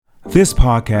This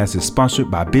podcast is sponsored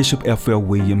by Bishop F.L.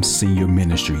 Williams Senior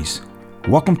Ministries.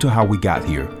 Welcome to How We Got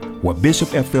Here, where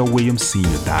Bishop F.L. Williams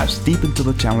Sr. dives deep into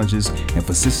the challenges and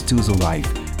vicissitudes of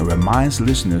life and reminds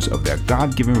listeners of their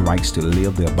God-given rights to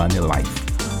live the abundant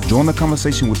life. Join the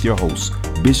conversation with your host,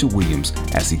 Bishop Williams,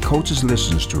 as he coaches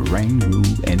listeners to reign, rule,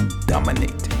 and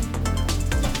dominate.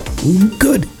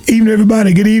 Good evening,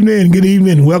 everybody. Good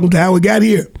evening. Welcome to How We Got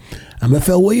Here. I'm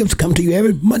F.L. Williams, come to you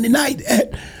every Monday night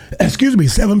at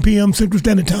 7 p.m. Central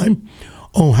Standard Time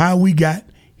on How We Got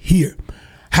Here.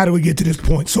 How do we get to this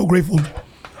point? So grateful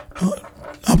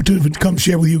opportunity to come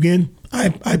share with you again.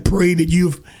 I pray that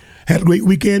you've had a great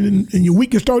weekend and your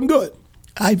week is starting good.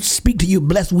 I speak to you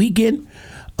blessed weekend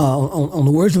on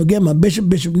the words of, again, my Bishop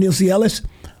Neil C. Ellis.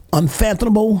 Uncommon,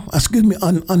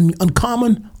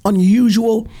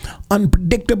 unusual,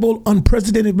 unpredictable,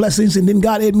 unprecedented blessings. And then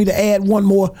God had me to add one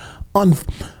more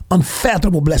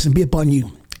unfathomable blessing be upon you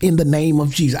in the name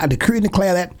of Jesus. I decree and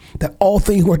declare that all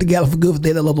things work together for good for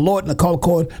they that love the Lord and are called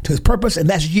according to his purpose. And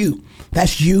that's you.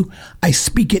 That's you. I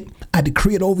speak it. I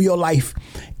decree it over your life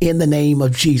in the name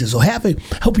of Jesus. So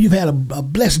hope you've had a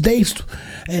blessed day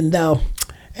and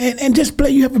just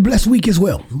you have a blessed week as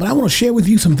well. But I want to share with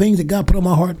you some things that God put on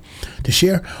my heart to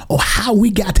share on how we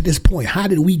got to this point. How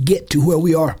did we get to where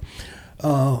we are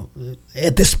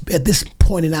at this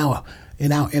point in our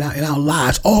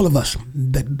lives? All of us,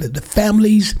 the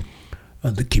families,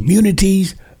 the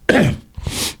communities,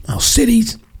 our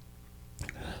cities,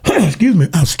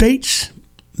 our states,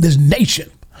 this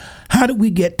nation. How did we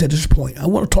get to this point? I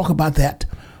want to talk about that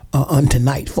on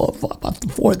tonight for about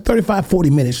 35, 40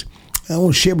 minutes. I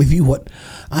want to share with you what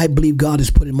I believe God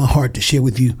has put in my heart to share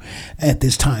with you at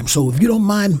this time. So if you don't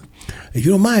mind, if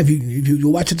you're watching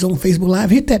this on Facebook Live,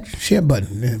 hit that share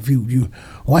button. If you're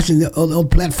watching the other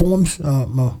platforms,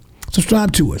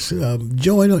 subscribe to us.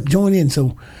 Join in.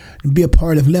 So be a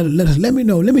part of. Let me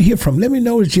know. Let me hear from. Let me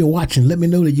know that you're watching. Let me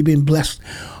know that you're being blessed,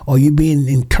 or you're being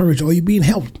encouraged, or you're being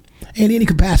helped in any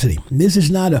capacity. This is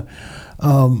not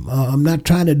I'm not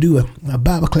trying to do a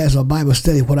Bible class or Bible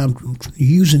study. What I'm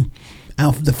using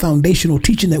the foundational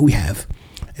teaching that we have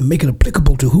and make it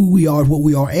applicable to who we are, what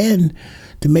we are, and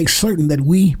to make certain that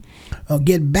we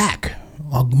get back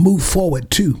or move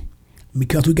forward too,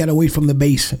 because we got away from the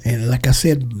base. And like I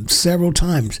said several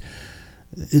times,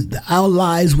 our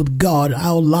lives with God,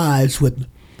 our lives with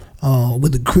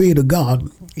the Creator God,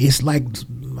 it's like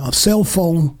a cell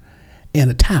phone and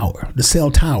a tower, the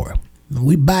cell tower.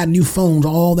 We buy new phones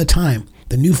all the time.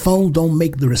 The new phones don't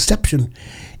make the reception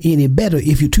any better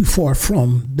if you're too far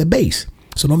from the base.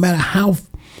 So no matter how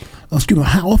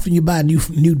often you buy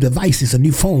new devices or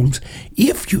new phones,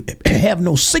 if you have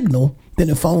no signal, then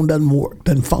the phone doesn't work,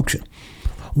 doesn't function.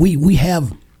 We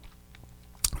have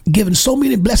given so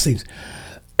many blessings,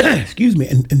 and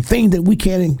things that we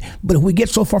can't. But if we get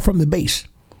so far from the base,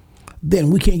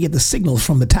 then we can't get the signals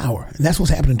from the tower. And that's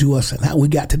what's happening to us and how we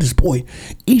got to this point.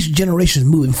 Each generation is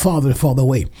moving farther and farther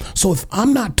away. So if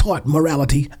I'm not taught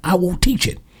morality, I won't teach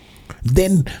it.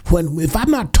 Then if I'm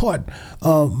not taught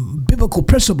biblical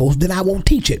principles, then I won't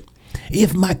teach it.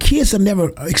 If my kids are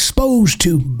never exposed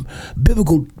to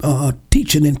biblical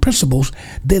teaching and principles,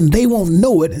 then they won't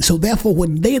know it. And so therefore,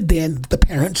 when the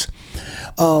parents,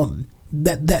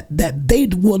 that they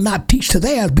will not teach to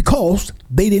theirs because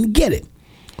they didn't get it.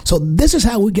 So this is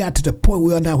how we got to the point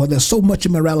we are now, where there's so much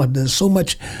immorality, there's so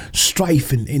much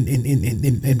strife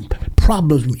and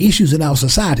problems and issues in our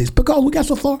societies because we got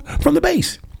so far from the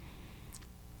base.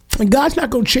 And God's not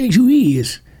going to change who he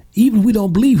is, even if we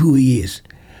don't believe who he is.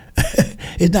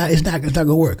 It's not going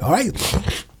to work, all right?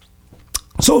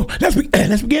 So let's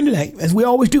begin today, as we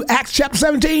always do, Acts chapter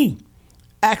 17.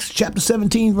 Acts chapter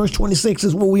 17, verse 26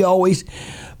 is where we always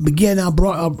begin our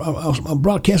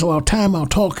broadcast, or our time, our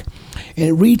talk. And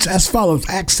it reads as follows,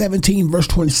 Acts 17, verse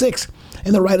 26.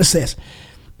 And the writer says,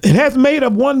 "It hath made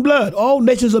of one blood all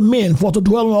nations of men for to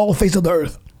dwell on all the face of the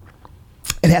earth.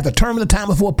 It hath determined the time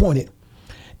before appointed,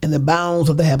 and the bounds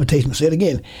of the habitation." Say it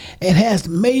again. "It hath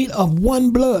made of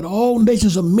one blood all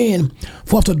nations of men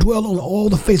for to dwell on all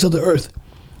the face of the earth.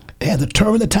 It hath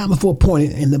determined the time before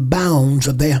appointed, and the bounds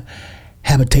of their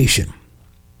habitation."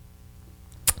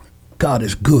 God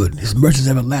is good. His mercy is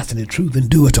everlasting, and truth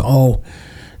endureth to all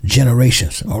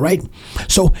generations. All right.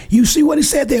 So you see what he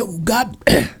said there. God,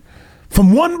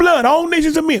 from one blood, all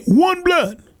nations of men, one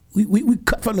blood. We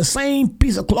cut from the same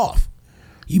piece of cloth.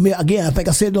 You may, again, I think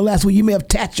I said the last week, you may have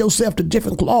attached yourself to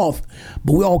different cloth,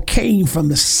 but we all came from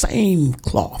the same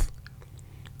cloth.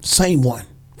 Same one.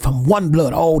 From one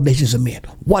blood, all nations of men.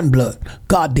 One blood.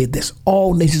 God did this.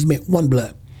 All nations of men, one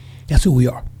blood. That's who we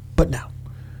are. But now,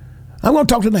 I'm going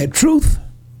to talk tonight, truth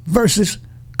versus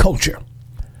culture.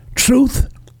 Truth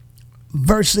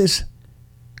versus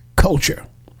culture.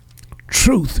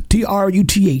 Truth,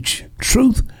 Truth,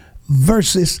 truth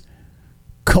versus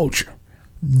culture.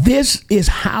 This is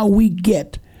how we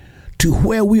get to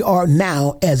where we are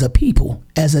now as a people,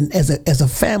 as a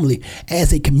family,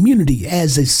 as a community,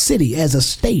 as a city, as a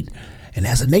state, and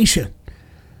as a nation.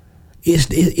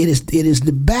 It is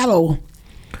the battle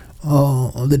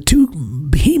of the two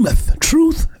behemoth,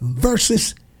 truth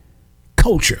versus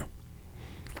culture.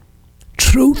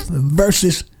 Truth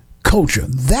versus culture.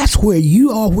 That's where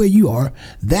you are.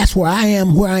 That's where I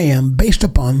am, based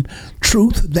upon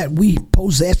truth that we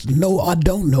possess, know or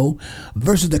don't know,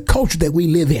 versus the culture that we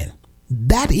live in.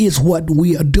 That is what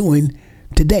we are doing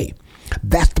today.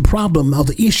 That's the problem of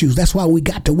the issues. That's why we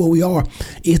got to where we are.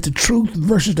 Is the truth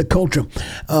versus the culture.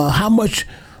 How much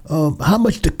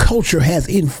the culture has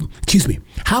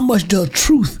how much does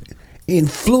truth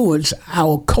influence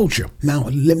our culture? Now,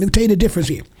 let me tell you the difference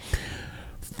here.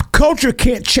 Culture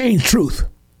can't change truth.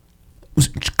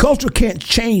 Culture can't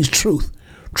change truth.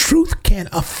 Truth can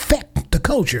affect the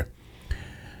culture.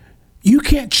 You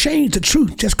can't change the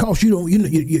truth just because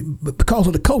because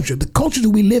of the culture. The culture that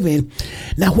we live in.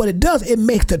 Now, what it does, it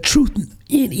makes the truth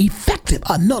ineffective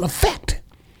or non-effective.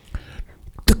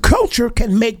 The culture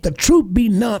can make the truth be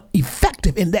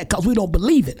non-effective in that because we don't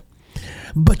believe it.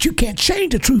 But you can't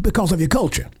change the truth because of your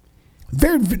culture.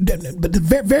 Very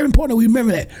important we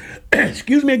remember that.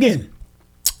 Excuse me again.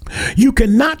 You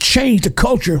cannot change the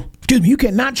culture. You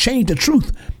cannot change the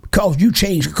truth because you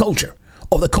change the culture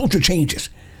or the culture changes.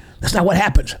 That's not what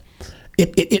happens.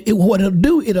 What it'll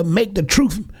do, it'll make the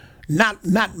truth not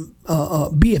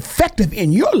be effective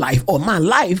in your life or my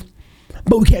life,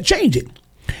 but we can't change it.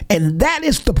 And that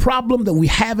is the problem that we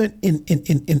have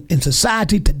in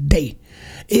society today.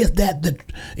 Is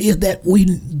that we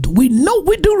do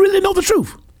really know the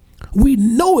truth. We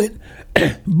know it,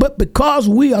 but because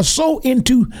we are so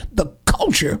into the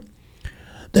culture,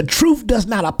 the truth does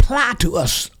not apply to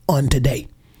us on today.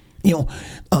 What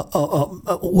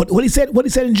he said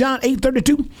in John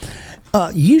 8:32,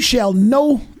 you shall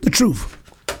know the truth.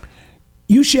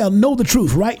 You shall know the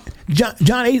truth, right? John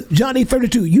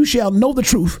 8:32, you shall know the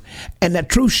truth, and that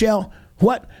truth shall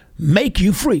what? Make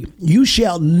you free. You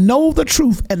shall know the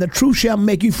truth, and the truth shall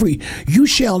make you free. You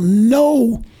shall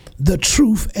know the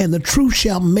truth, and the truth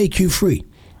shall make you free.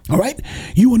 All right?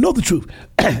 You will know the truth.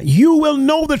 You will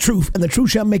know the truth, and the truth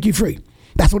shall make you free.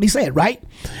 That's what he said, right?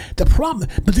 The problem,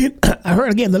 but then I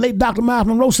heard again, the late Dr. Miles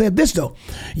Monroe said this though: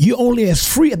 you're only as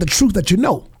free as the truth that you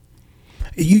know.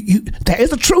 There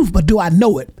is a truth, but do I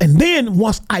know it? And then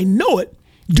once I know it,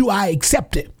 do I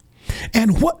accept it?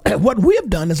 And what we have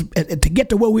done is to get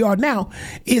to where we are now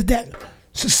is that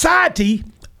society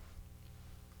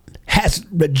has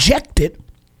rejected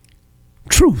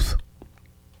truth,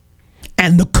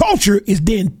 and the culture is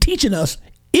then teaching us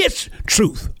its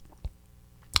truth.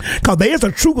 Because there is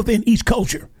a truth within each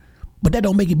culture, but that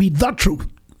don't make it be the truth.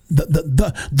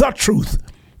 The truth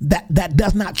that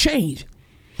does not change,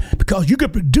 because you can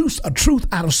produce a truth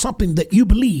out of something that you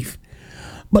believe.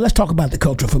 But let's talk about the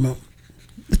culture for a moment.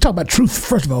 Let's talk about truth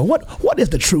first of all. What is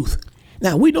the truth?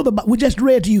 Now, we know we just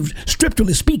read to you,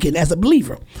 scripturally speaking, as a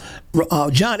believer,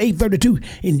 John 8:32,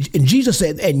 and Jesus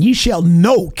said, and ye shall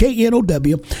know,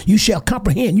 K-N-O-W, you shall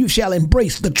comprehend, you shall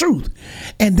embrace the truth,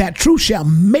 and that truth shall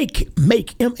make,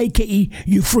 M-A-K-E,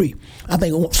 you free. I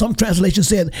think some translation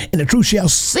said, and the truth shall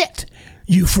set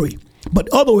you free. But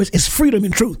other words, it's freedom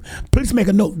in truth. Please make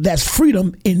a note. That's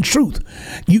freedom in truth.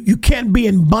 You can't be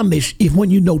in bondage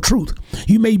when you know truth.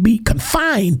 You may be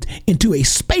confined into a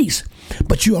space,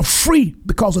 but you are free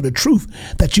because of the truth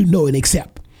that you know and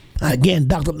accept. Again,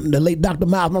 the late Dr.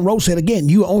 Miles Monroe said again,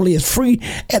 you are only as free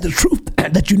as the truth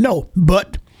that you know.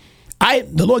 But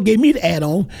the Lord gave me to add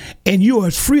on, and you are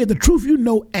as free as the truth you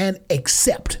know and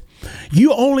accept.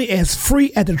 You're only as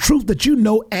free as the truth that you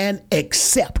know and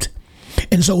accept.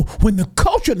 And so when the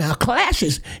culture now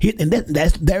clashes, and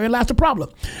therein lies the problem.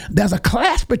 There's a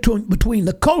clash between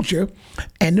the culture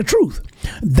and the truth.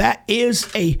 That is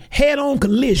a head-on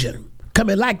collision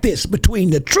coming like this between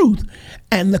the truth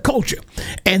and the culture.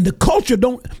 And the culture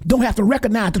don't have to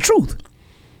recognize the truth,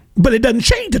 but it doesn't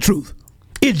change the truth.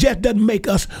 It just doesn't make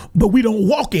us, but we don't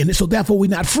walk in it, so therefore we're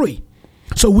not free.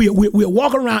 So we're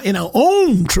walking around in our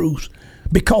own truths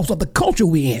because of the culture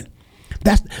we're in.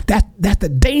 That's the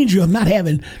danger of not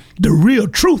having the real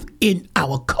truth in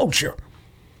our culture.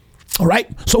 All right.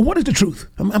 So what is the truth?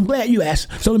 I'm glad you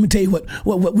asked. So let me tell you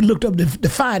what we looked up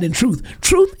defined in truth.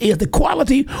 Truth is the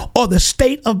quality or the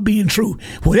state of being true.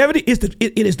 Whatever it is,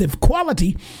 it is the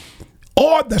quality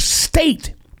or the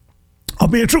state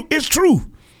of being true. It's true.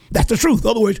 That's the truth.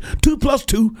 In other words, 2 +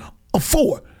 2 are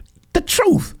 4. the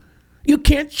truth. You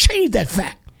can't change that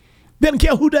fact. Doesn't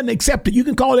care who doesn't accept it. You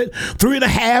can call it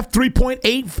 3.5, 3.8,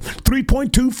 3.2,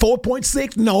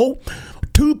 4.6. No,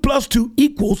 2 plus 2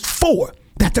 equals 4.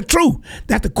 That's the truth.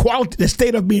 That's the quality, the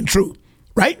state of being true.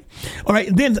 Right? All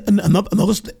right. Then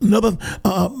another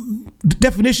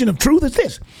definition of truth is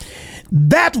this: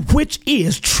 that which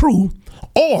is true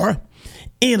or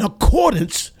in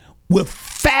accordance with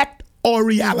fact or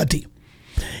reality.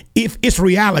 If it's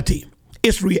reality,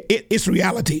 it's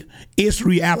reality. It's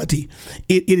reality.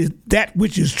 It is that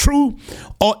which is true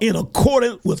or in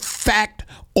accordance with fact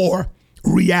or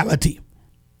reality.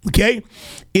 Okay?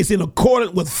 It's in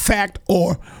accordance with fact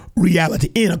or reality.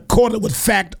 In accordance with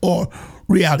fact or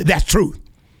reality. That's truth.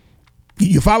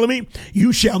 You follow me?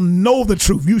 You shall know the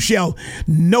truth. You shall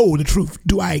know the truth.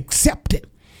 Do I accept it?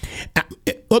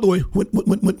 In other words, when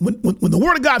the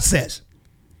word of God says,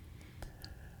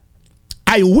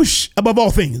 I wish above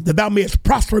all things that thou mayest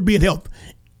prosper, be in health,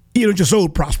 even as your soul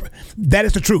prosper. That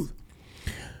is the truth.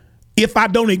 If I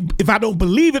don't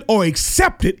believe it or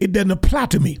accept it, it doesn't apply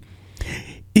to me.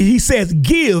 He says,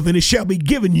 give and it shall be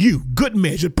given you. Good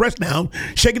measure, pressed down,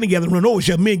 shaken together, and run over,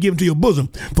 shall men give into your bosom.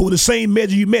 For with the same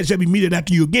measure you measure shall be meted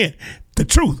after you again. The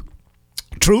truth.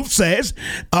 Truth says,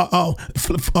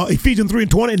 Ephesians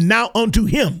 3:20, and now unto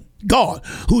him, God,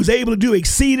 who is able to do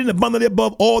exceeding abundantly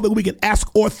above all that we can ask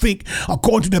or think,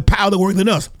 according to the power that works in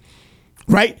us.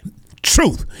 Right?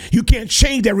 Truth. You can't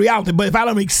change that reality, but if I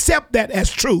don't accept that as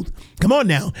truth, come on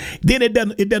now, then it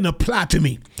doesn't apply to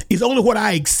me. It's only what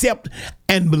I accept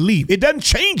and believe. It doesn't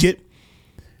change it,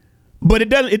 but it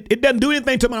doesn't do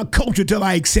anything to my culture till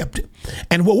I accept it.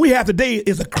 And what we have today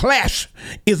is a clash,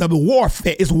 is a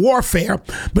warfare. It's warfare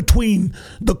between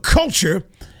the culture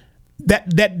that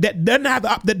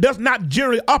does not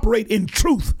generally operate in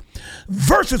truth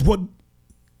versus what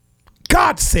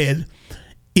God said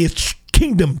is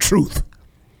kingdom truth.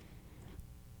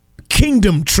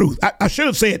 Kingdom truth. I should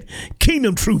have said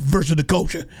kingdom truth versus the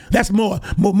culture. That's more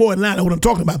in line with what I'm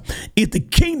talking about. It's the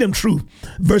kingdom truth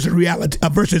versus reality,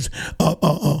 versus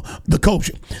the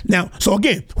culture. Now, so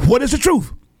again, what is the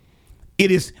truth? It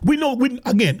is,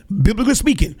 again, biblically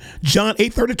speaking, John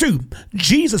 8:32,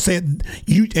 Jesus said,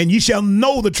 you shall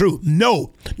know the truth.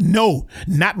 No,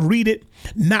 not read it,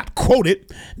 not quote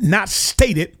it, not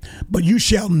state it, but you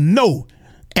shall know.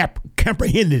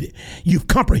 Comprehended it. You've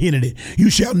comprehended it.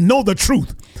 You shall know the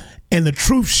truth, and the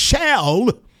truth shall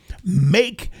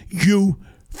make you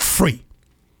free.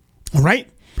 All right?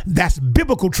 That's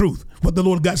biblical truth, what the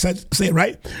Lord God said,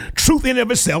 right? Truth in and of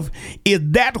itself is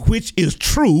that which is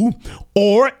true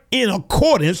or in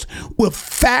accordance with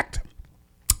fact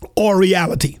or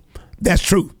reality. That's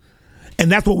true.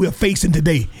 And that's what we're facing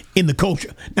today in the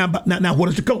culture. Now, what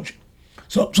is the culture?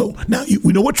 So now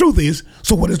we know what truth is.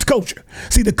 So what is the culture?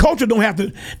 See, the culture don't have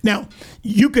to. Now,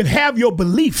 you can have your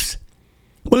beliefs.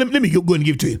 Well, let me go ahead and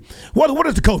give it to you. What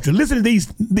is the culture? Listen to these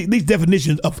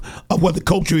definitions of what the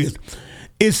culture is.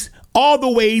 It's all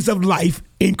the ways of life,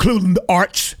 including the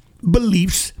arts,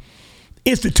 beliefs,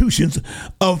 institutions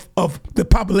of the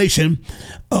population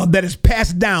that is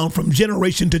passed down from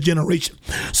generation to generation.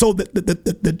 So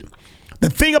the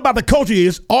thing about the culture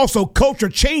is also culture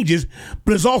changes,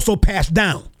 but it's also passed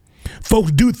down.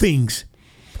 Folks do things.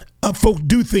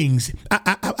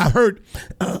 I heard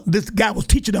this guy was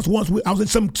teaching us once. I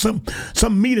was in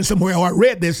some meeting somewhere, or I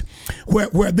read this,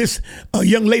 where this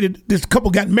young lady, this couple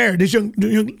got married. This young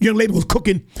lady was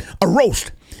cooking a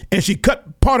roast, and she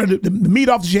cut part of the meat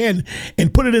off she had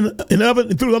and put it in the oven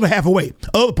and threw the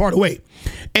other part away.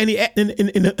 And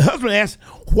the husband asked,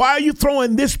 "Why are you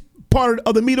throwing this part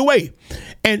of the meat away?"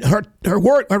 And her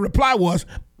reply was,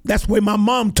 "That's the way my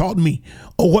mom taught me,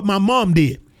 or what my mom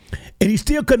did." And he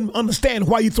still couldn't understand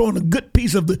why you throwing a good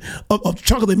piece of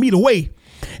chunk of the meat away.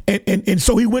 And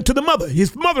so he went to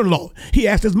his mother-in-law. He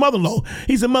asked his mother-in-law.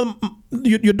 He said, "Mother,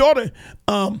 your daughter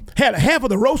had half of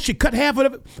the roast. She cut half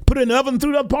of it, put it in the oven, and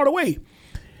threw the other part away."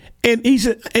 And he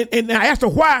said, and I asked her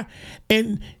why,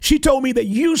 and she told me that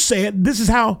you said this is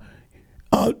how.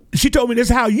 She told me this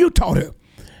is how you taught her.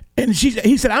 And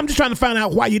he said, "I'm just trying to find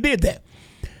out why you did that."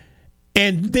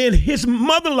 And then his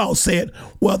mother-in-law said,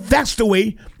 "Well, that's the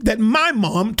way that my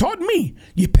mom taught me.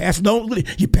 You pass it on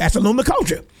the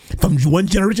culture from one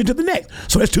generation to the next.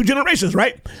 So that's 2 generations,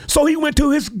 right?" So he went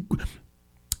to his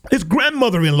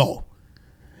grandmother-in-law,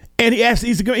 and he asked.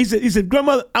 He said,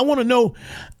 "Grandmother, I want to know,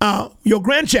 your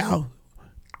grandchild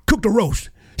cooked a roast.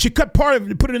 She cut part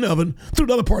of it, put it in the oven, threw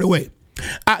the other part away.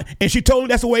 And she told me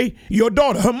that's the way your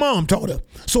daughter, her mom taught her.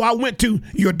 So I went to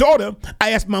your daughter.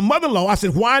 I asked my mother-in-law, I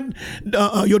said, why?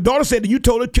 Your daughter said that you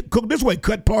told her to cook this way,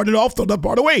 cut part of it off, throw that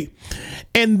part away.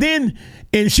 And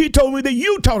she told me that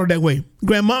you taught her that way,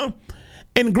 Grandma.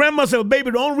 And Grandma said, well,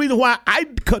 baby, the only reason why I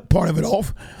cut part of it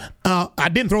off, I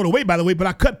didn't throw it away, by the way, but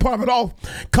I cut part of it off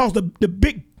because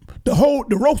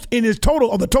the roast in its total,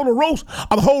 or the total roast,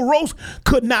 or the whole roast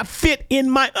could not fit in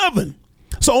my oven.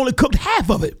 So I only cooked half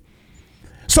of it.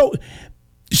 So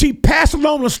she passed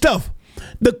along the stuff.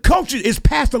 The culture is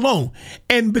passed along.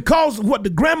 And because of what the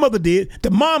grandmother did,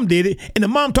 the mom did it, and the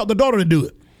mom taught the daughter to do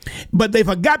it. But they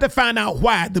forgot to find out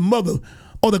why the mother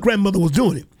or the grandmother was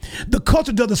doing it. The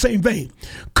culture does the same thing.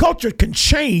 Culture can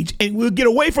change, and we'll get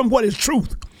away from what is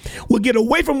truth. We'll get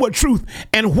away from what truth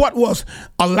and what was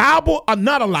allowable or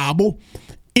not allowable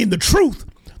in the truth.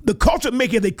 The culture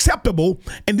make it acceptable,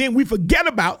 and then we forget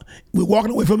about we're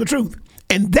walking away from the truth.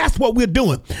 And that's what we're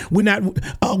doing. We're not.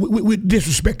 We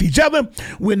disrespect each other.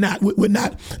 We're not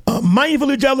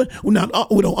mindful of each other. We don't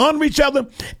honor each other.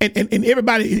 And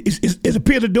everybody is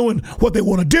appears to doing what they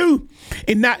want to do,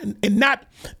 and not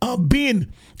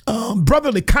being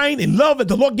brotherly, kind, and love that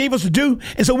the Lord gave us to do.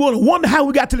 And so we want to wonder how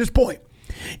we got to this point.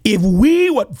 If we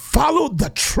would follow the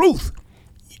truth,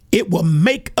 it will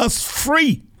make us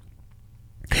free.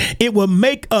 It will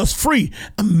make us free.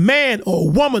 A man or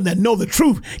a woman that know the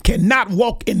truth cannot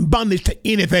walk in bondage to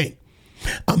anything.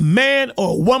 A man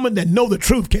or a woman that know the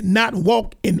truth cannot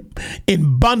walk in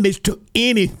bondage to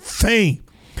anything.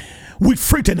 We're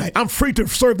free tonight. I'm free to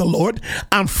serve the Lord.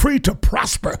 I'm free to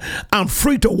prosper. I'm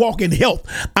free to walk in health.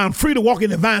 I'm free to walk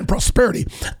in divine prosperity.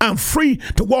 I'm free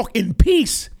to walk in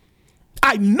peace.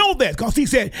 I know that because he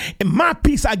said, in my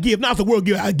peace I give, not the world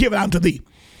give, I give it unto thee.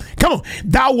 Come on.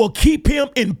 Thou will keep him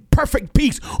in perfect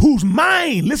peace, whose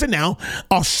mind, listen now,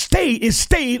 is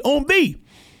stayed on thee.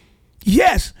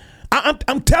 Yes,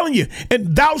 I'm telling you,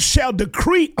 and thou shalt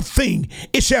decree a thing,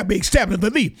 it shall be established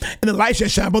unto thee, and the light shall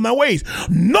shine upon thy ways.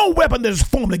 No weapon that is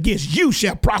formed against you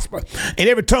shall prosper, and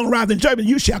every tongue rising in judgment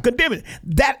you shall condemn it.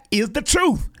 That is the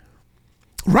truth.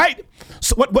 Right?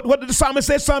 So what did the psalmist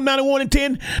say? Psalm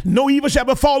 91:10, no evil shall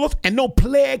befall us, and no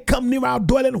plague come near our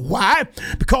dwelling. Why?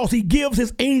 Because he gives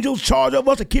his angels charge of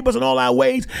us to keep us in all our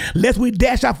ways, lest we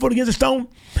dash our foot against a stone.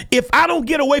 If I don't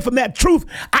get away from that truth,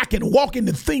 I can walk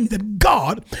into things that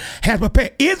God has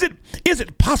prepared. Is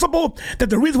it possible that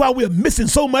the reason why we're missing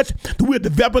so much, that we're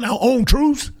developing our own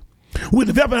truths? We're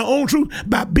developing our own truth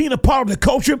by being a part of the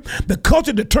culture. The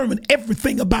culture determines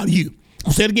everything about you.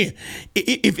 I'll say it again.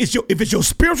 If it's your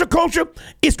spiritual culture,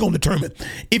 it's going to determine.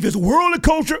 If it's worldly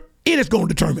culture, it is going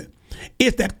to determine.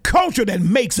 It's that culture that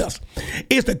makes us.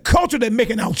 It's the culture that's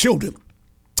making our children.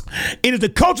 It is the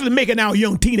culture that's making our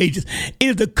young teenagers. It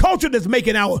is the culture that's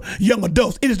making our young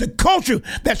adults. It is the culture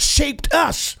that shaped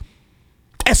us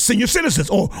as senior citizens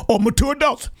or mature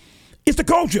adults. It's the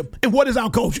culture. And what is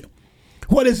our culture?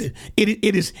 What is it?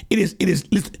 It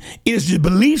is your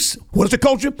beliefs. What is the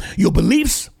culture? Your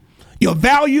beliefs, your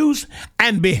values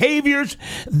and behaviors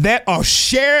that are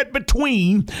shared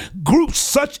between groups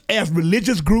such as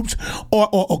religious groups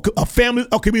or a family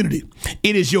or community.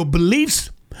 It is your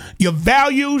beliefs, your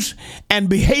values and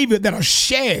behavior that are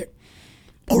shared.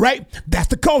 All right? That's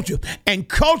the culture. And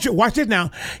culture, watch this now,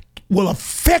 will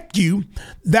affect you,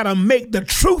 that'll make the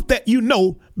truth that you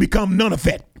know become none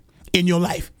effect in your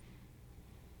life.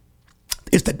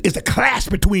 It's the clash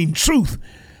between truth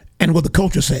and what the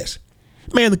culture says.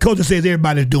 Man, the culture says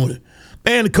everybody's doing it.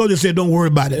 Man, the culture says don't worry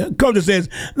about it. The culture says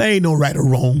there ain't no right or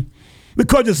wrong. The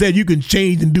culture says you can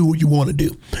change and do what you want to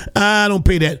do. I don't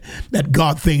pay that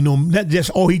God thing no.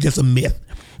 He's just a myth.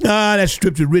 That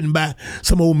scripture written by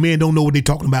some old men don't know what they're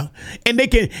talking about. And they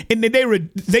can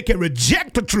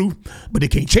reject the truth, but they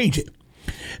can't change it.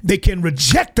 They can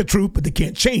reject the truth, but they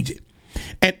can't change it.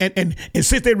 And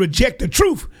since they reject the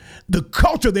truth, the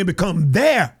culture then become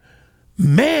their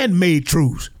man-made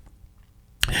truths.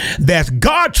 There's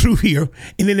God's truth here,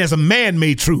 and then there's a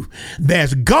man-made truth.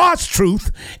 There's God's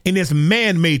truth, and there's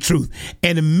man-made truth.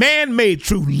 And man-made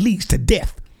truth leads to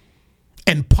death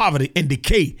and poverty and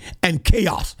decay and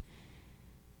chaos.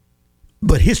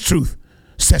 But his truth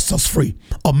sets us free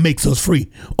or makes us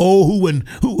free. Oh,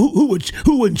 who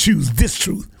wouldn't choose this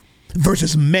truth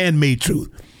versus man-made truth?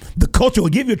 The culture will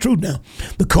give you truth now.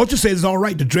 The culture says it's all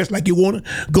right to dress like you want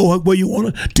to, go where you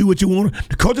want to, do what you want to.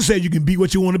 The culture says you can be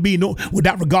what you want to be,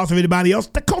 without regards of anybody else.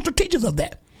 The culture teaches us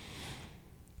that.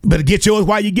 Better get yours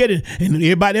while you get it, and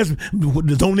everybody else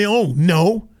is on their own.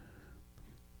 No.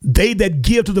 They that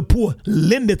give to the poor,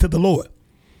 lend it to the Lord.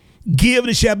 Give and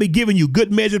it shall be given you.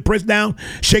 Good measure, pressed down,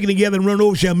 shaken together and run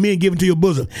over, shall men give into your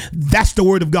bosom. That's the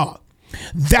word of God.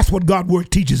 That's what God's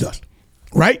word teaches us,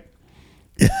 right?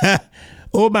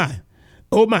 Oh my.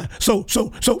 So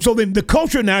then the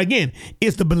culture now again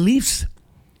is the beliefs,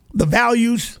 the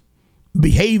values,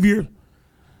 behavior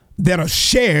that are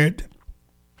shared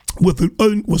with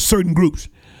certain groups.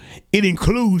 It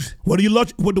includes, what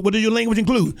do your language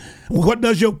include? What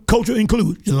does your culture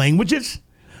include? Your languages,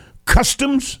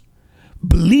 customs,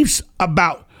 beliefs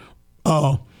about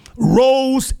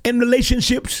roles and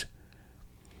relationships.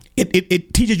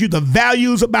 It teaches you the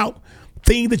values about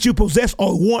things that you possess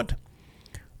or want.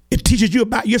 It teaches you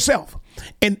about yourself.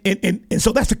 And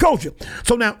so that's the culture.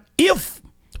 So now, if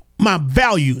my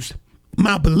values,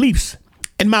 my beliefs,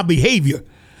 and my behavior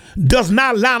does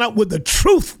not line up with the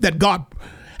truth that God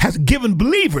has given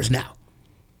believers now,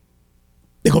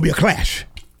 there's going to be a clash.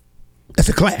 That's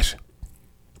a clash.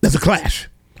 That's a clash.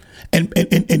 And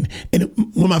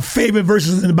one of my favorite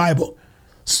verses in the Bible,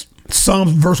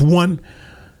 Psalm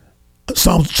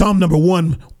number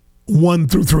 1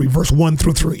 through 3, verse 1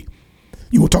 through 3.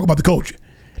 You will talk about the culture.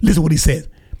 Listen what he says.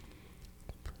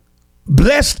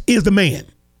 Blessed is the man,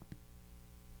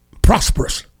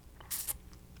 prosperous,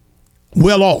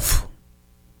 well off,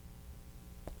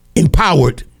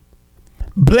 empowered.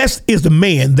 Blessed is the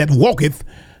man that walketh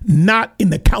not in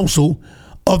the counsel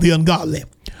of the ungodly,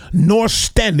 nor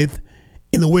standeth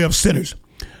in the way of sinners,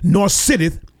 nor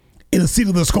sitteth in the seat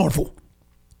of the scornful.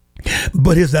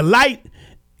 But his delight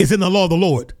is in the law of the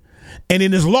Lord, and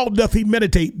in his law doth he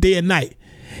meditate day and night.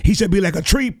 He shall be like a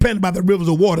tree planted by the rivers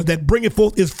of water, that bringeth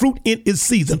forth its fruit in its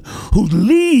season, whose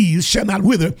leaves shall not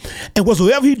wither, and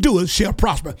whatsoever he doeth shall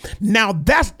prosper. Now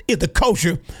that is the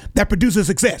culture that produces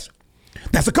success.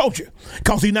 That's a culture,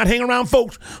 because he's not hanging around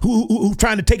folks who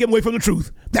trying to take him away from the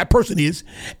truth. That person is,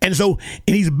 and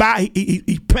he's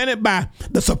planted by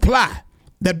the supply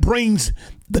that brings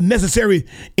the necessary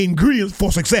ingredients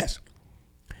for success.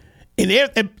 And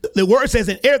the word says,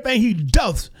 in everything he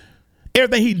does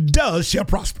shall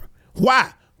prosper.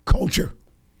 Why? Culture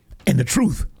and the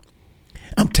truth.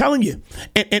 I'm telling you.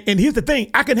 And here's the thing.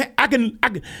 I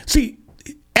can see,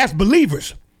 as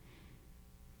believers,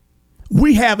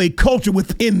 we have a culture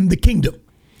within the kingdom.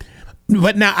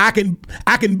 But now I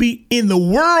can be in the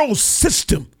world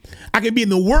system. I can be in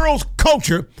the world's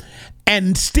culture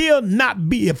and still not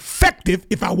be effective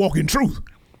if I walk in truth.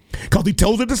 Because he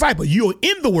told the disciples, you're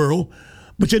in the world,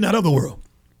 but you're not of the world.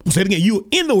 I'll say it again. You're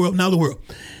in the world, not of the world.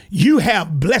 You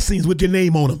have blessings with your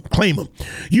name on them. Claim them.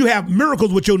 You have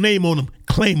miracles with your name on them.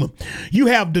 Claim them. You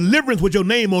have deliverance with your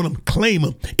name on them. Claim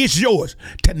them. It's yours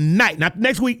tonight, not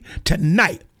next week,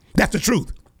 tonight. That's the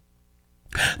truth.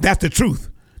 That's the truth.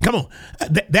 Come on.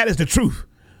 That is the truth.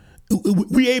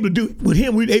 We able to do with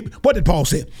him. What did Paul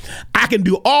say? I can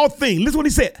do all things. Listen to what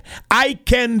he said. I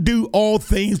can do all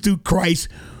things through Christ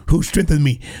who strengthens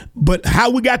me. But how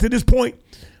we got to this point,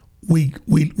 we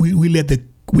let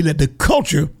the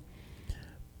culture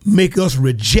make us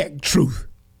reject truth.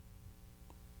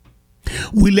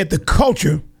 We let the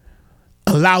culture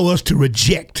allow us to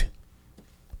reject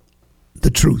the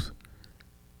truth.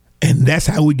 And that's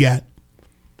how we got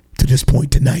to this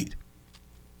point tonight.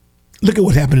 Look at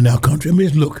what happened in our country.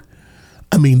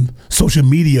 Social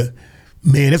media,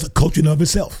 man, that's a culture in of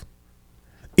itself.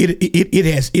 It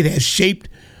has shaped,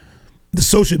 the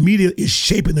social media is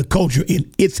shaping the culture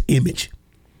in its image.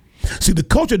 See, the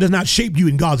culture does not shape you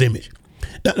in God's image.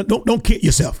 Don't kid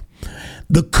yourself.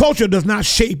 The culture does not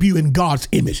shape you in God's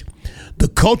image. The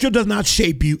culture does not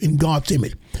shape you in God's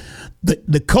image.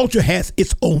 The culture has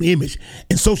its own image,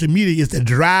 and social media is the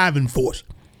driving force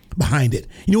behind it.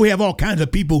 We have all kinds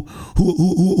of people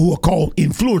who are called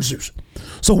influencers.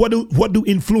 So what do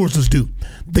influencers do?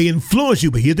 They influence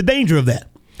you, but here's the danger of that.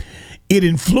 It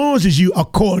influences you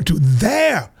according to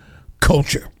their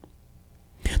culture.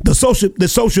 The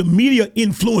social media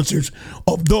influencers,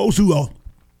 of those who are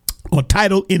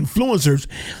titled influencers,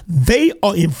 they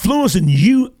are influencing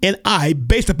you and I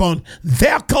based upon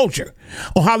their culture,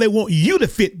 on how they want you to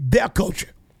fit their culture.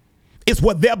 It's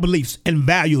what their beliefs and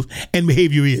values and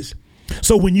behavior is.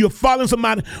 So when you're following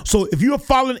somebody, so if you're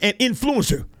following an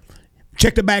influencer,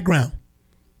 check the background.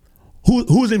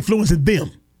 Who's influencing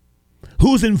them?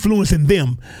 Who's influencing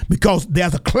them? Because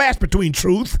there's a clash between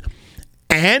truth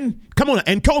and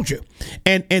culture.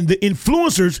 And the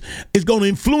influencers is going to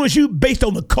influence you based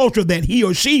on the culture that he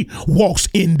or she walks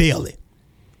in daily.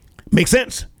 Make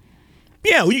sense?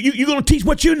 Yeah, you're going to teach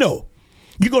what you know.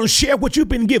 You're going to share what you've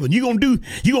been given. You're going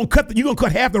to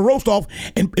cut half the roast off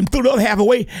and throw the other half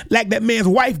away, like that man's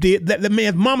wife did, that the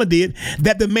man's mama did,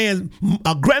 that the man's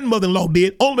grandmother-in-law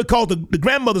did, only because the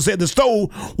grandmother said the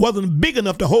stove wasn't big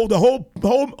enough to hold the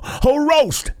whole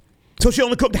roast. So she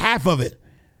only cooked half of it.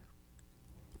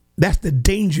 That's the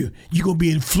danger. You're going to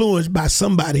be influenced by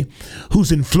somebody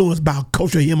who's influenced by a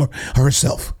culture, him or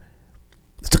herself.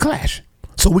 It's a clash.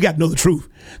 So we got to know the truth,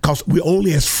 because we're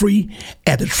only as free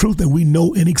at the truth that we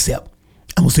know and accept.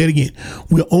 I'm going to say it again.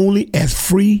 We're only as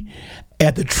free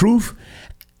at the truth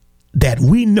that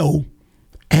we know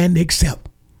and accept.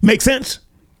 Make sense?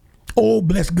 Oh,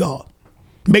 bless God.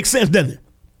 Makes sense, doesn't it?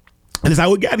 And that's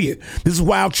how we got here. This is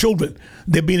why our children,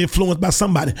 they're being influenced by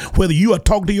somebody. Whether you are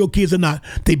talking to your kids or not,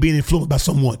 they're being influenced by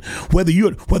someone. Whether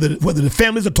the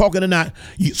families are talking or not,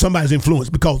 somebody's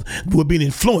influenced, because we're being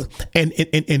influenced. And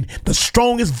the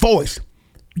strongest voice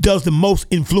does the most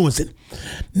influencing.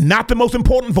 Not the most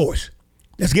important voice.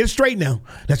 Let's get it straight now.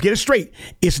 Let's get it straight.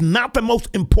 It's not the most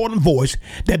important voice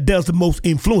that does the most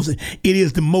influencing. It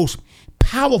is the most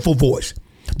powerful voice.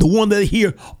 The one that they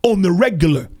hear on the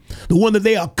regular. The one that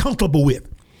they are comfortable with.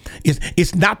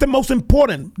 It's not the most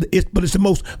important, but it's the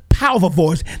most powerful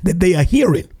voice that they are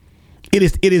hearing. It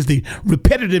is the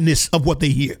repetitiveness of what they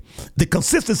hear, the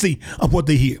consistency of what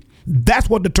they hear. That's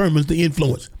what determines the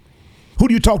influence. Who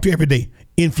do you talk to every day?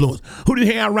 Influence. Who do you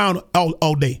hang out around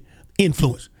all day?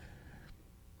 Influence.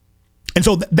 And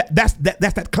so that's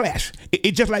that clash.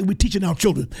 It's just like we're teaching our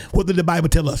children. What did the Bible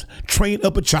tell us? Train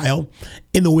up a child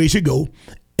in the way he should go,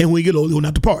 and when he get old, he will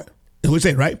not depart. That's what we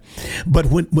say, right? But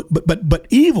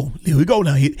evil, here we go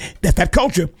now. That's that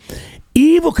culture.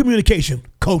 Evil communication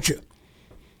culture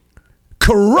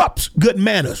corrupts good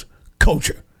manners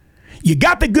culture. You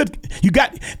got the good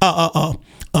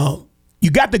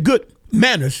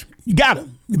manners. You got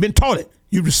them. You've been taught it.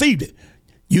 You received it.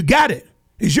 You got it.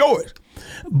 It's yours.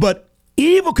 But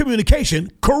evil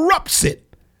communication corrupts it.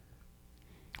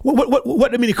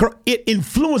 What I mean? It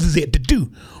influences it to do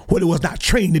what it was not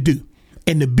trained to do,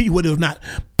 and to be what it was not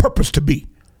purposed to be.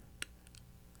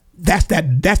 That's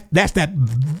that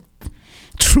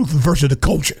truth versus the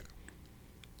culture.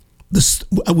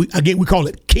 We call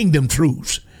it kingdom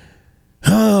truths.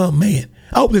 Oh man,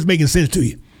 I hope this is making sense to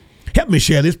you. Help me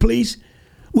share this, please.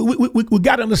 We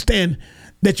got to understand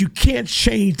that you can't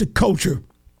change the culture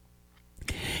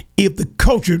if the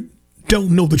culture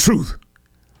don't know the truth.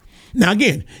 Now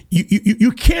again,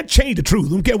 you can't change the truth. I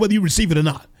don't care whether you receive it or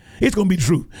not. It's going to be the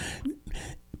truth.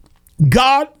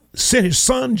 God sent his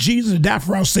son, Jesus, to die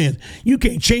for our sins. You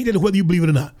can't change it whether you believe it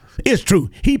or not. It's true.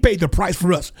 He paid the price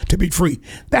for us to be free.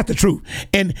 That's the truth.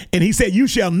 And he said, you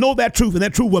shall know that truth, and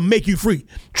that truth will make you free.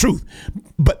 Truth.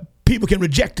 But people can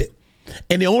reject it.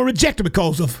 And they only reject it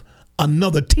because of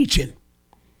another teaching.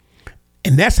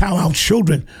 And that's how our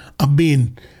children are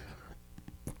being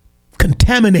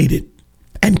contaminated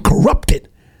and corrupted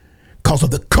because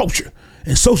of the culture.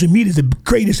 And social media is the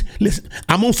greatest. Listen,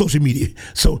 I'm on social media,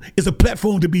 so it's a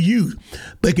platform to be used,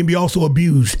 but it can be also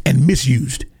abused and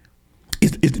misused.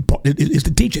 It's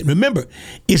the teaching. Remember,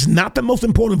 it's not the most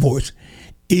important voice.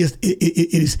 It's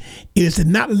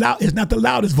not the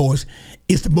loudest voice.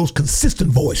 It's the most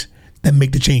consistent voice that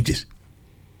make the changes.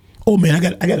 Oh man, I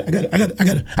got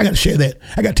to share that.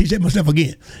 I got to teach that myself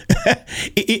again.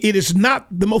 It is not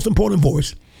the most important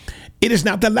voice. It is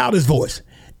not the loudest voice.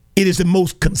 It is the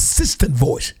most consistent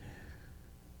voice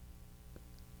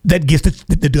that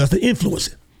does the influence.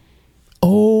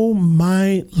 Oh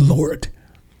my Lord!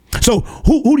 So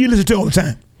who do you listen to all the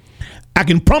time? I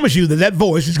can promise you that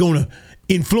voice is going to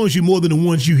influence you more than the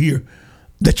ones you hear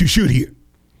that you should hear.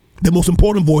 The most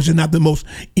important voice is not the most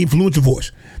influential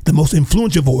voice. The most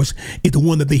influential voice is the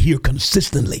one that they hear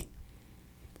consistently.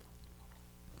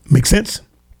 Make sense?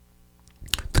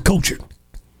 The culture.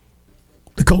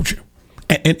 The culture.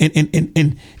 And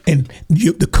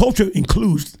the culture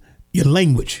includes your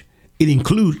language. It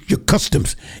includes your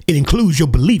customs. It includes your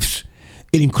beliefs.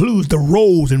 It includes the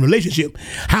roles in relationship,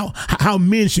 how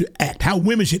men should act, how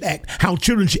women should act, how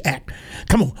children should act.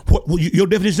 Come on, what your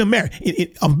definition of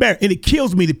marriage? Of marriage, and it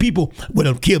kills me that people. Well,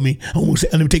 it'll kill me. I won't say.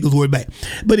 Let me take those words back.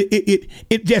 But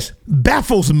it just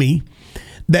baffles me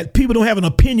that people don't have an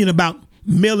opinion about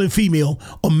male and female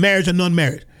or marriage or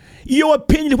non-marriage. Your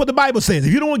opinion is what the Bible says.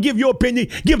 If you don't want to give your opinion,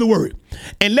 give the word,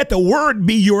 and let the word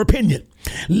be your opinion.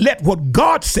 Let what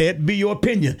God said be your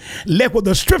opinion. Let what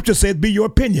the scripture said be your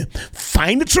opinion.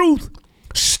 Find the truth,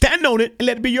 stand on it, and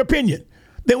let it be your opinion.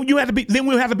 Then you have to be. Then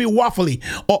we don't have to be waffly,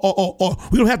 or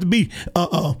we don't have to be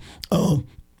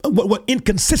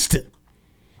inconsistent,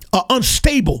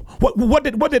 unstable. What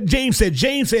did James say?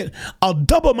 James said, "A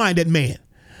double-minded man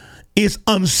is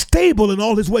unstable in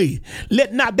all his ways.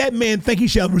 Let not that man think he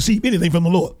shall receive anything from the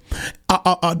Lord."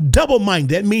 A double-minded,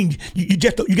 that means you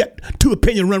got two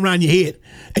opinions running around your head,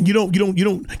 and you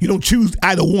don't choose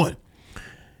either one.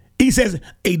 He says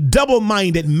a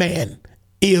double-minded man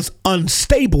is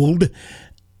unstable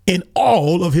in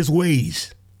all of his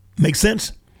ways. Make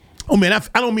sense? Oh man,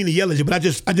 I don't mean to yell at you, but I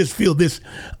just feel this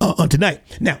on tonight.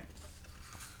 Now,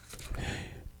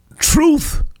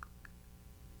 truth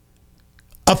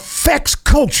affects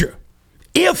culture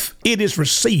if it is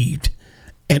received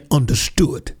and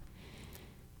understood.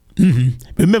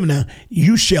 Remember now,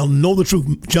 you shall know the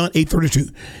truth. John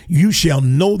 8:32. You shall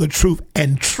know the truth,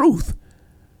 and truth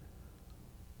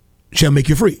shall make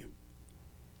you free.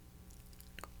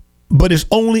 But it's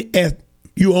only as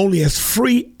you're only as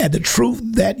free as the truth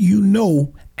that you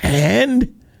know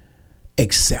and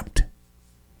accept.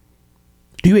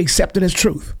 Do you accept it as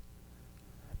truth?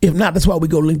 If not, that's why we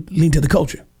go lean to the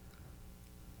culture.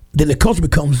 Then the culture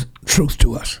becomes truth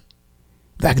to us.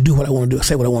 If I can do what I want to do,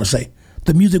 say what I want to say.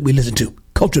 The music we listen to,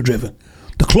 culture driven.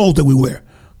 The clothes that we wear,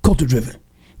 culture driven.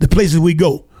 The places we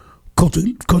go,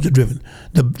 culture driven.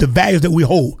 The values that we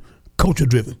hold, culture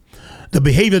driven. The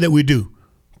behavior that we do,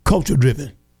 culture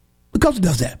driven. The culture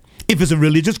does that. If it's a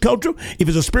religious culture, if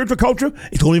it's a spiritual culture,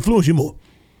 it's going to influence you more.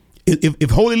 If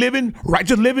holy living,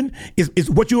 righteous living is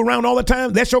what you're around all the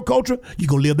time, that's your culture, you're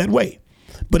going to live that way.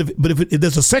 But if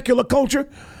there's a secular culture,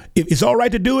 if it's all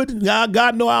right to do it,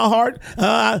 God know our heart,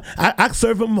 I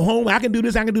serve him home, I can do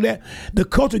this, I can do that. The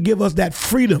culture give us that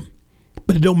freedom,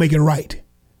 but it don't make it right.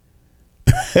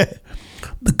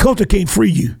 The culture can't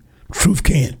free you. Truth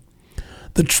can.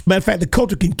 Matter of fact, the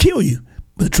culture can kill you,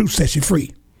 but the truth sets you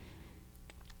free.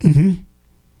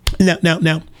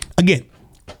 Now, again,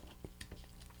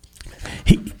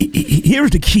 here's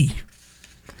the key.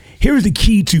 Here's the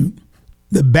key to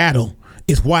the battle.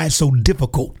 Is why it's so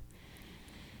difficult.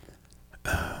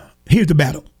 Here's the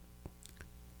battle.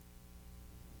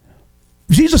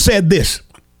 Jesus said this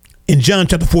in John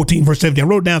chapter 14, verse 17. I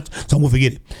wrote it down so I won't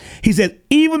forget it. He said,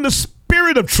 even the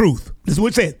Spirit of truth, this is what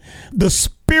it said, the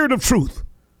Spirit of truth,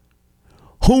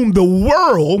 whom the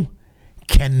world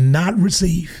cannot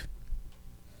receive,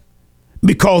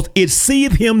 because it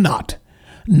seeth him not,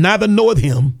 neither knoweth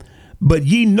him, but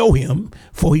ye know him,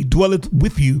 for he dwelleth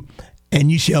with you, and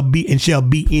you shall be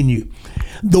in you.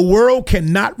 The world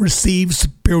cannot receive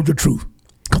spiritual truth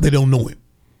because they don't know him.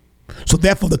 So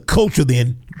therefore the culture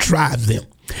then drives them,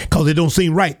 because it don't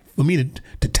seem right for me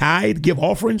to tithe, give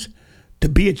offerings, to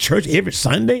be at church every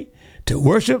Sunday, to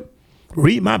worship,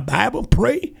 read my Bible,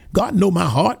 pray. God know my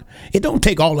heart. It don't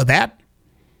take all of that.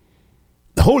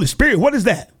 The Holy Spirit, what is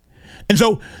that? And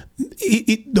so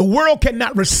the world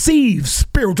cannot receive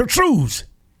spiritual truths.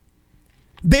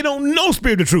 They don't know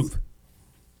spiritual truth.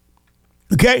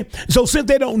 Okay? So since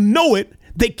they don't know it,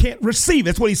 they can't receive.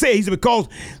 That's what he said. He said, because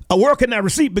a world cannot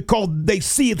receive because they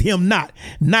seeth him not,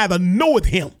 neither knoweth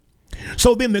him.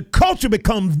 So then the culture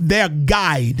becomes their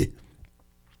guide.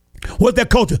 What's their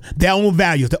culture? Their own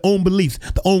values, their own beliefs,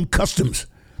 their own customs,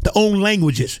 their own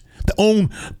languages, their own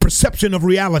perception of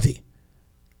reality.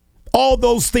 All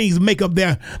those things make up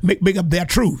their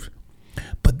truth.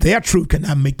 But their truth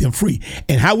cannot make them free.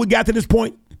 And how we got to this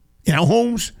point in our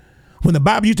homes, when the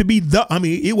Bible used to be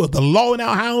it was the law in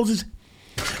our houses.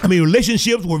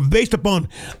 Relationships were based upon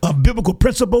biblical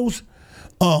principles.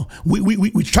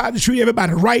 We tried to treat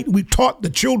everybody right. We taught the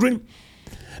children,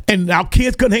 and our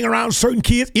kids couldn't hang around certain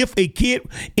kids. If a kid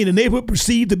in the neighborhood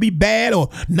perceived to be bad or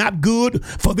not good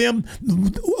for them,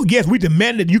 yes, we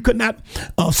demanded that you could not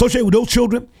associate with those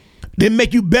children. Didn't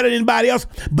make you better than anybody else,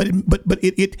 but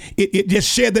it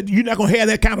just said that you're not going to have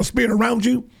that kind of spirit around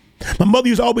you. My mother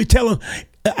used to always tell her,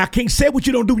 I can't say what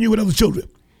you don't do when you're with other children.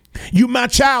 You my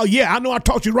child, yeah, I know I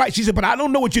taught you right. She said, but I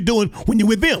don't know what you're doing when you're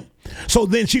with them. So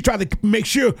then she tried to make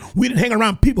sure we didn't hang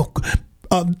around people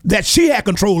that she had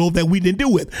control over that we didn't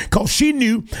deal with, because she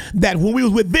knew that when we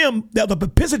was with them, there was a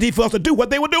propensity for us to do what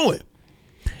they were doing.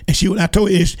 And I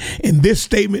told her in this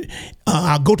statement,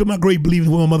 I'll go to my grave believing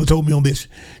what my mother told me on this.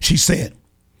 She said,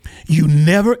 you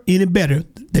never any better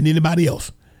than anybody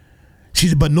else. She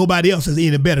said, but nobody else is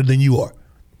any better than you are.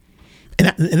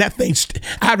 And that thing,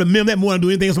 I remember that more than I do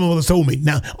anything else my mother told me.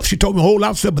 Now, she told me a whole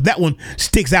lot of stuff, but that one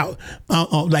sticks out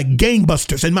like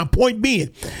gangbusters. And my point being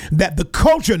that the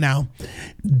culture now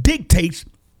dictates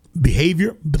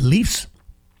behavior, beliefs,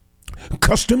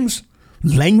 customs,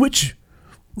 language,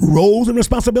 roles and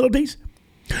responsibilities.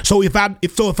 So if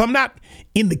I'm not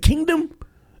in the kingdom,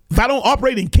 if I don't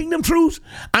operate in kingdom truths,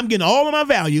 I'm getting all of my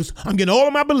values, I'm getting all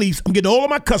of my beliefs, I'm getting all of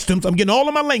my customs, I'm getting all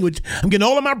of my language, I'm getting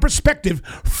all of my perspective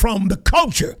from the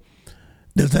culture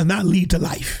that does not lead to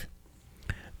life.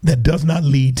 That does not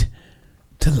lead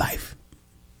to life.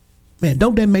 Man,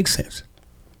 don't that make sense?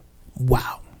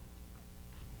 Wow.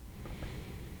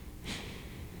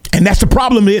 And that's the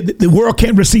problem. The world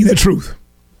can't receive that truth.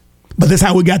 But that's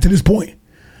how we got to this point.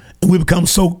 And we become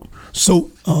so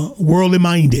worldly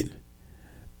minded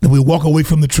that we walk away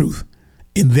from the truth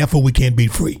and therefore we can't be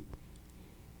free.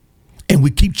 And we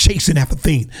keep chasing after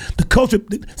things. The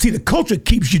culture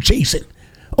keeps you chasing.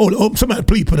 Oh, somebody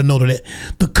please put a note on that.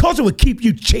 The culture will keep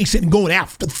you chasing and going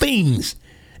after things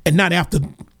and not after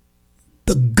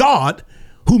the God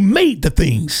who made the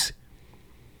things.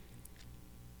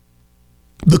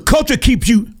 The culture keeps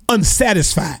you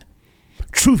unsatisfied.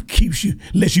 Truth keeps you,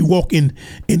 lets you walk in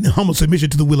humble submission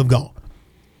to the will of God.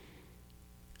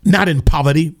 Not in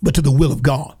poverty, but to the will of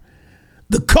God.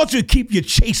 The culture keep you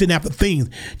chasing after things,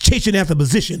 chasing after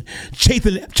position,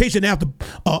 chasing after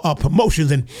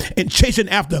promotions, and chasing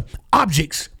after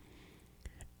objects.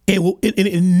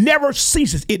 It never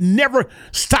ceases. It never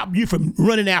stops you from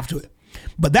running after it.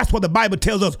 But that's what the Bible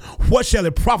tells us. What shall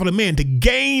it profit a man to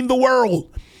gain the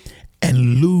world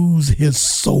and lose his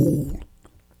soul?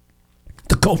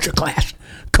 The culture clash.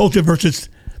 Culture versus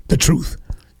the truth.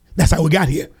 That's how we got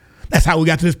here. That's how we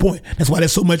got to this point. That's why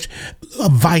there's so much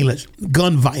violence,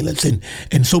 gun violence,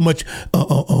 and so much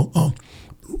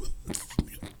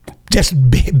just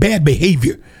bad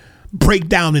behavior,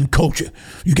 breakdown in culture.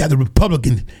 You got the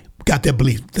Republicans got their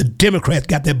belief. The Democrats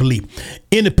got their belief.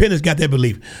 Independents got their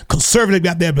belief. Conservatives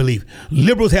got their belief.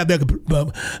 Liberals have their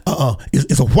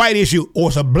it's a white issue or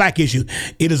it's a black issue.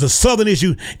 It is a southern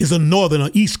issue. It's a northern or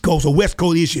east coast or west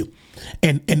coast issue.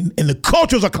 And the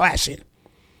cultures are clashing.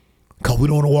 Because we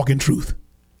don't want to walk in truth.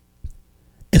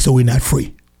 And so we're not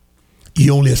free.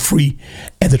 You're only as free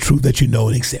as the truth that you know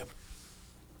and accept.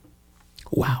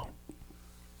 Wow.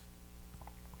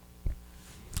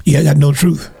 Yeah, I got no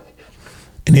truth.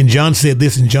 And then John said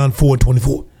this in John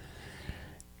 4:24.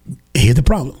 Here's the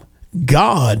problem.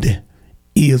 God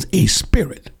is a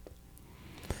spirit.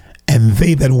 And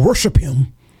they that worship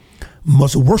him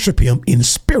must worship him in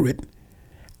spirit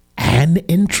and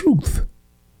in truth.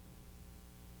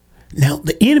 Now,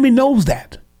 the enemy knows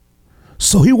that.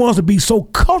 So he wants to be so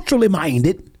culturally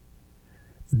minded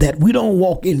that we don't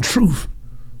walk in truth.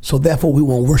 So therefore, we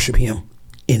won't worship him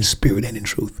in spirit and in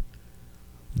truth.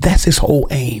 That's his whole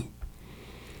aim.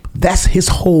 That's his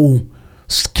whole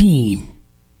scheme.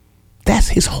 That's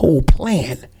his whole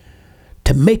plan,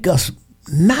 to make us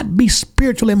not be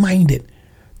spiritually minded,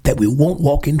 that we won't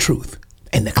walk in truth.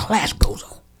 And the clash goes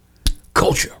on.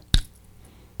 Culture.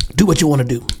 Do what you want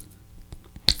to do.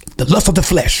 The lust of the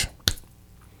flesh,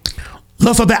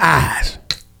 lust of the eyes,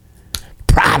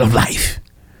 pride of life.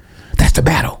 That's the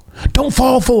battle. Don't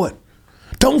fall for it.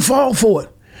 Don't fall for it.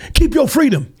 Keep your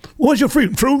freedom. What's your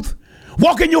freedom? Truth.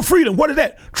 Walk in your freedom. What is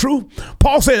that? Truth.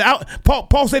 Paul said.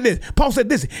 Paul said this. Paul said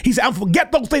this. He said, "I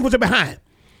forget those things which are behind,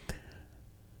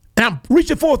 and I'm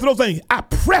reaching forward to those things. I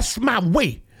press my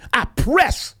way. I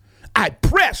press.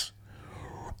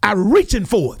 I'm reaching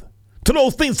forth to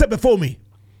those things set before me.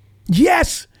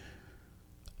 Yes."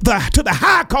 To the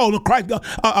higher calling of Christ,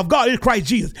 of God in Christ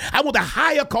Jesus. I want the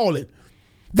higher calling.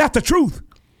 That's the truth.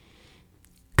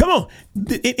 Come on.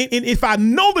 If I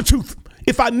know the truth,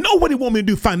 if I know what he want me to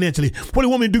do financially, what he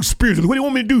want me to do spiritually, what he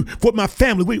want me to do for my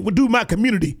family, what do my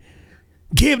community,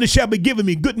 give and it shall be given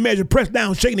me. Good measure, pressed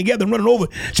down, shaken together, and running over,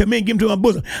 shall men give to my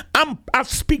bosom. I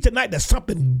speak tonight that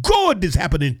something good is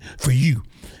happening for you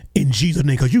in Jesus'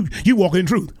 name, because you walk in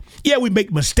truth. Yeah, we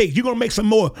make mistakes. You're going to make some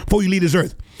more before you leave this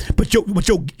earth. But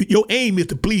your aim is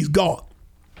to please God.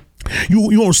 You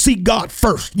want to seek God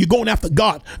first. You're going after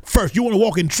God first. You want to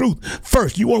walk in truth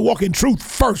first. You want to walk in truth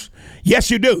first. Yes,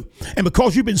 you do. And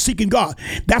because you've been seeking God,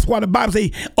 that's why the Bible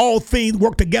says all things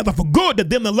work together for good to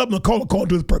them that love him and call according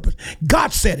to his purpose.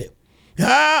 God said it.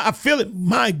 I feel it.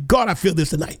 My God, I feel this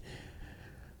tonight.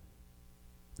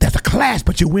 That's a clash,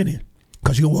 but you're winning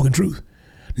because you're going to walk in truth.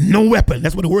 No weapon.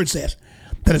 That's what the word says.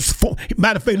 That is,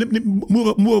 matter of fact, let me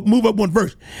move up one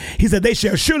verse. He said, they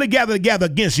shall surely gather together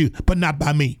against you, but not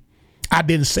by me. I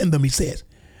didn't send them, he says.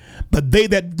 But they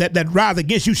that rise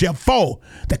against you shall fall.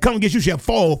 That come against you shall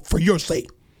fall for your sake.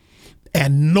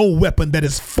 And no weapon that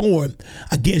is formed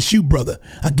against you, brother,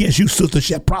 against you, sister,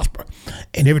 shall prosper.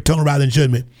 And every tongue rise in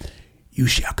judgment, you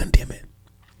shall condemn it.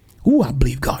 Ooh, I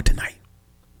believe God tonight.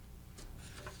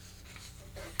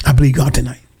 I believe God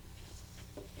tonight.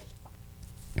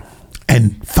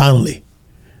 And finally,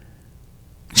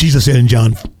 Jesus said in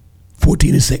John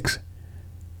 14:6,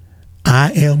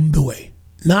 I am the way,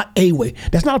 not a way.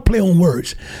 That's not a play on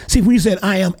words. See, when he said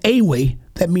I am a way,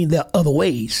 that means there are other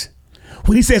ways.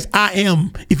 When he says I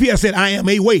am, if he had said I am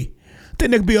a way,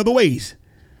 then there could be other ways.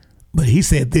 But he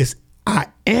said this, I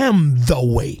am the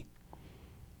way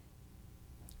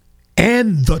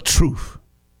and the truth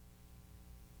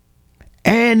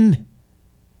and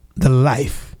the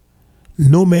life.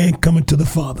 No man coming to the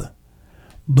Father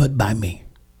but by me.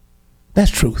 That's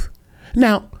truth.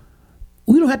 Now,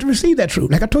 we don't have to receive that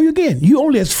truth. Like I told you again, you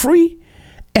only as free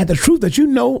at the truth that you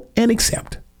know and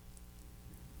accept.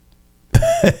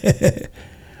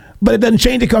 But it doesn't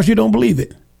change it because you don't believe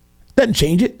it. Doesn't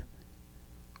change it.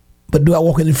 But do I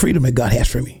walk in the freedom that God has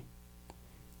for me?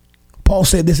 Paul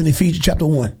said this in Ephesians chapter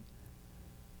 1.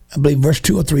 I believe verse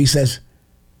 2 or 3 says,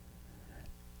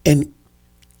 and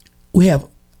we have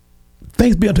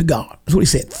thanks be unto God. That's what he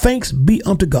said. Thanks be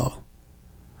unto God,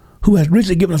 who has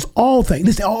richly given us all things.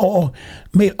 Listen,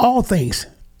 made all things,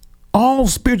 all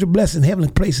spiritual blessings in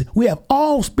heavenly places. We have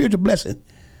all spiritual blessings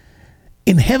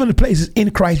in heavenly places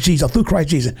in Christ Jesus, or through Christ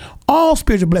Jesus. All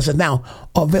spiritual blessings now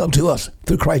are available to us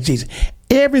through Christ Jesus.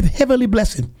 Every heavenly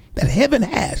blessing that heaven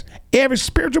has, every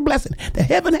spiritual blessing that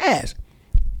heaven has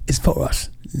is for us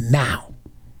now,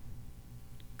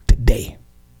 today,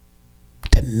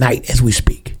 tonight as we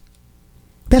speak.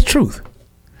 That's truth.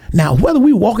 Now, whether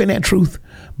we walk in that truth,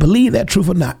 believe that truth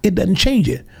or not, it doesn't change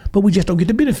it, but we just don't get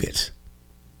the benefits.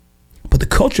 But the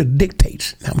culture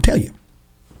dictates. Now, I'm telling you,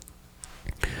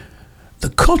 the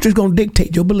culture is going to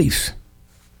dictate your beliefs.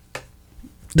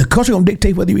 The culture is going to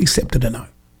dictate whether you accept it or not.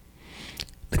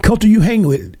 The culture you hang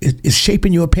with is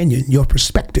shaping your opinion, your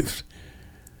perspectives,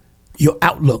 your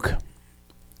outlook,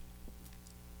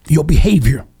 your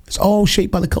behavior. It's all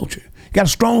shaped by the culture. You got a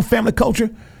strong family culture,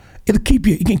 it'll keep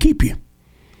you. It can keep you.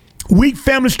 Weak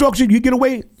family structure, you get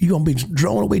away, you're going to be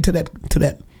drawn away to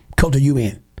that culture you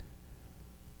in.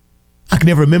 I can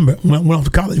never remember when I went off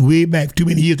to college way back, too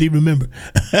many years to even remember.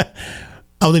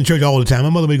 I was in church all the time. My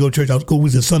mother made me go to church. I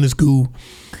was in Sunday school.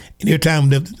 And every time,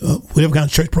 whatever kind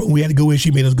of church program we had to go in, she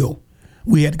made us go.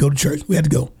 We had to go to church. We had to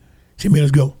go. She made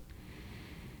us go.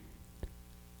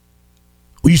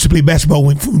 We used to play basketball.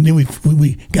 Then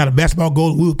we got a basketball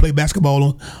goal. We would play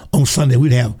basketball on Sunday.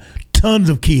 We'd have tons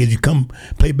of kids. You come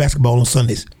play basketball on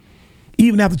Sundays.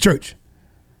 Even after church.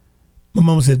 My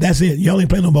mama said, that's it. Y'all ain't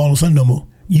playing no ball on Sunday no more.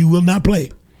 You will not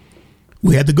play.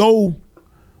 We had to go.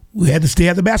 We had to stay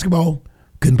at the basketball.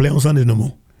 Couldn't play on Sundays no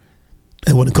more.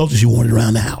 That wasn't the culture she wanted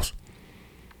around the house.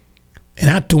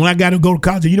 And when I got to go to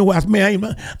college, you know what? I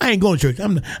ain't going to church.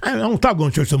 I don't stop going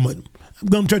to church so much. I've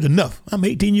gone to church enough. I'm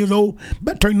 18 years old,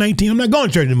 about to turn 19. I'm not going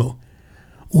to church anymore.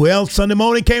 Well, Sunday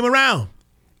morning came around.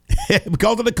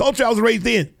 Because of the culture I was raised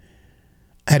in,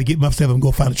 I had to get myself and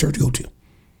go find a church to go to.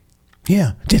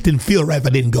 Yeah, just didn't feel right if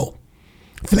I didn't go.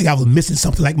 I feel like I was missing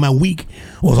something, like my week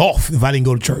was off if I didn't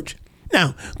go to church.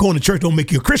 Now, going to church don't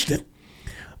make you a Christian,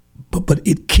 but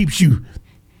it keeps you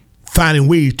finding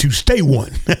ways to stay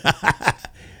one.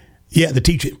 Yeah, the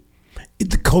teaching.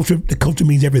 The culture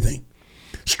means everything.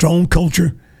 Strong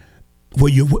culture,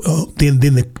 where you then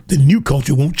the new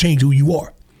culture won't change who you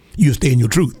are. You'll stay in your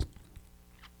truth.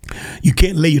 You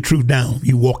can't lay your truth down.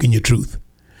 You walk in your truth.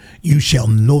 You shall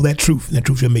know that truth, and that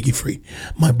truth shall make you free.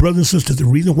 My brothers and sisters, the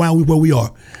reason why we're where we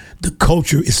are, the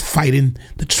culture is fighting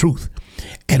the truth.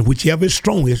 And whichever is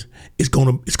strongest is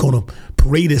gonna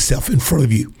parade itself in front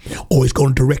of you, or it's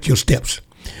gonna direct your steps.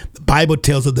 The Bible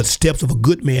tells us the steps of a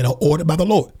good man are ordered by the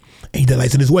Lord, and he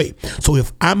delights in his way. So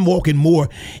if I'm walking more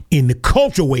in the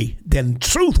culture way than the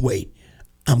truth way,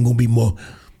 I'm gonna be more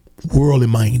worldly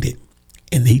minded.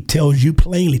 And he tells me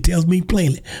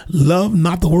plainly, love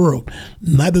not the world,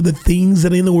 neither the things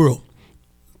that are in the world.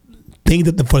 For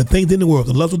the things in the world,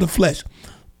 the lust of the flesh,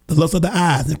 the lust of the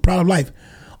eyes, and the pride of life,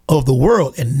 of the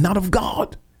world and not of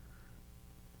God.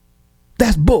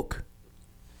 That's book.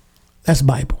 That's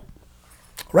Bible.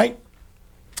 Right?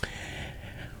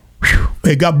 Whew.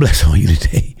 Hey, God bless all of you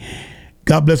today.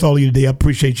 God bless all of you today. I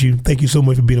appreciate you. Thank you so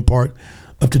much for being a part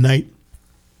of tonight.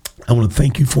 I want to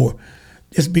thank you for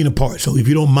just being a part. So if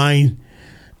you don't mind,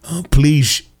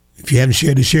 please, if you haven't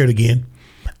shared it, share it again.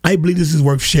 I believe this is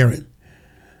worth sharing.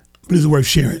 This is worth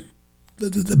sharing.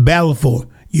 The battle for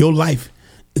your life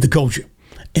is the culture.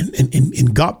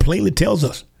 And God plainly tells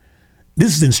us,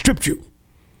 this is in Scripture.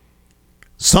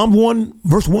 Psalm 1,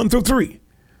 verse 1 through 3.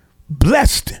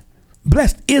 Blessed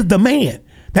is the man.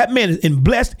 That man is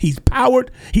blessed. He's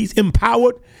powered. He's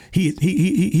empowered. He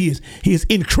is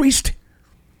increased.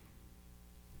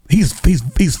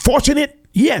 He's fortunate.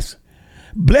 Yes.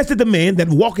 Blessed is the man that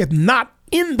walketh not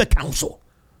in the counsel.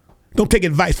 Don't take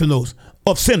advice from those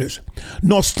of sinners,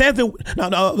 nor standeth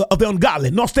of the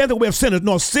ungodly, nor standeth the way of sinners,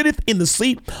 nor sitteth in the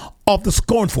seat of the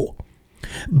scornful.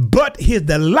 But his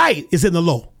delight is in the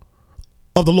law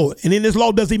of the Lord, and in his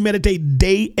law does he meditate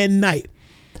day and night.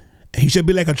 And he shall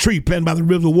be like a tree planted by the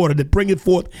rivers of water, that bringeth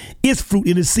forth its fruit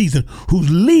in its season, whose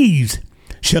leaves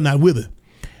shall not wither,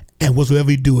 and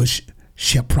whatsoever he doeth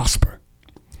shall prosper.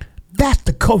 That's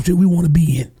the culture we want to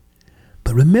be in.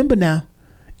 But remember now,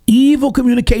 evil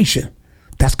communication,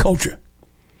 that's culture.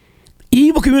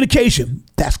 Evil communication,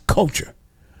 that's culture,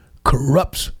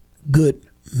 corrupts good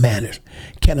manners.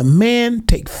 Can a man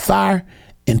take fire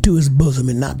into his bosom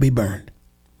and not be burned?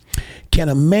 Can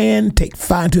a man take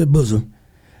fire into his bosom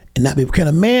and not be? Can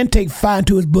a man take fire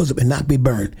into his bosom and not be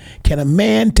burned? Can a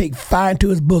man take fire into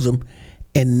his bosom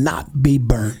and not be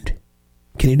burned?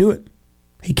 Can he do it?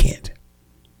 He can't.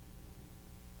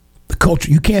 The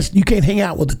culture, you can't hang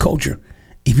out with the culture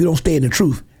if you don't stay in the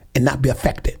truth and not be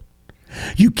affected.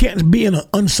 You can't be in an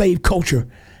unsaved culture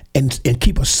and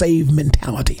keep a saved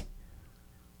mentality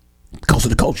because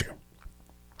of the culture.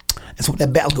 That's what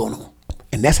that battle's going on.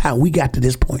 And that's how we got to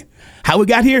this point. How we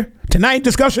got here tonight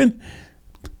discussion,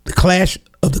 the clash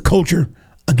of the culture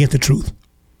against the truth.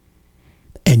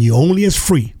 And you're only as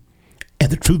free as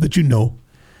the truth that you know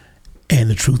and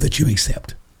the truth that you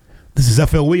accept. This is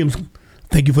F.L. Williams.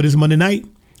 Thank you for this Monday night.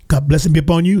 God bless and be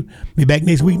upon you. Be back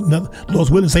next week,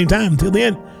 Lord's willing, same time. Until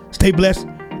then, stay blessed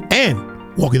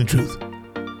and walk in the truth.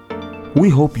 We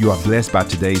hope you are blessed by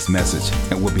today's message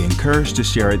and will be encouraged to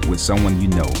share it with someone you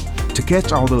know. To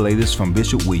catch all the latest from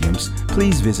Bishop Williams,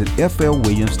 please visit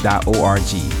flwilliams.org.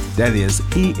 That is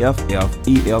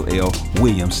EFFELL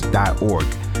Williams.org.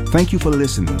 Thank you for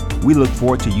listening. We look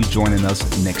forward to you joining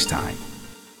us next time.